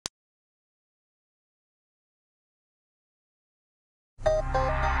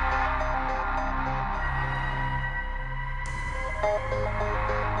I'm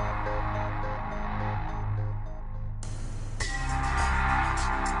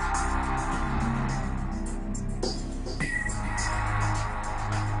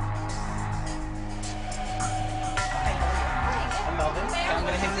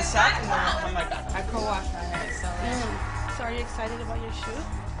gonna hit this out and then I'll come right back. I co-washed my hair, so. So are you excited about your shoot?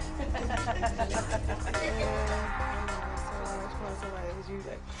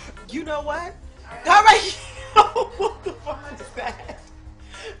 You know what? All right. What the fuck was that?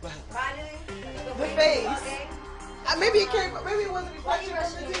 The face. Maybe it came. Maybe it wasn't reflection on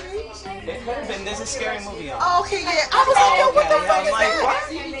the TV. It could have been. There's a scary movie on. Oh, okay, yeah. I was like, yo, what the fuck I'm is like, that?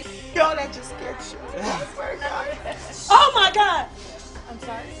 what? Yo, that just scared the shit. I swear to God. Oh my god! I'm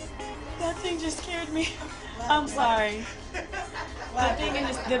sorry. That thing just scared me. I'm sorry.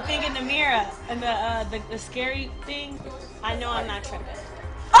 The thing in the mirror and the scary thing. I know I'm not tripping.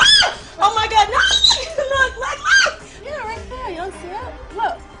 Ah! Oh my god! No! Look! Yeah, right there. You don't see it?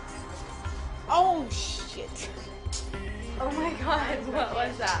 Look. Oh shit! Oh my god! What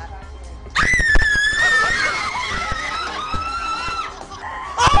was that?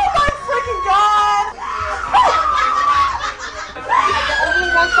 Oh my freaking God! Only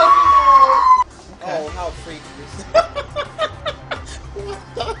one fucking girl. Oh, how freaky is that? What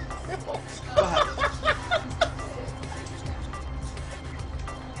the hell? Go ahead.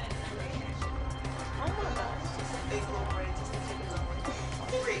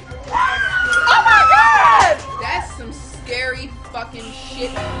 Oh my God! That's some scary fucking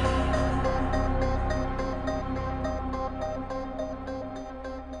shit.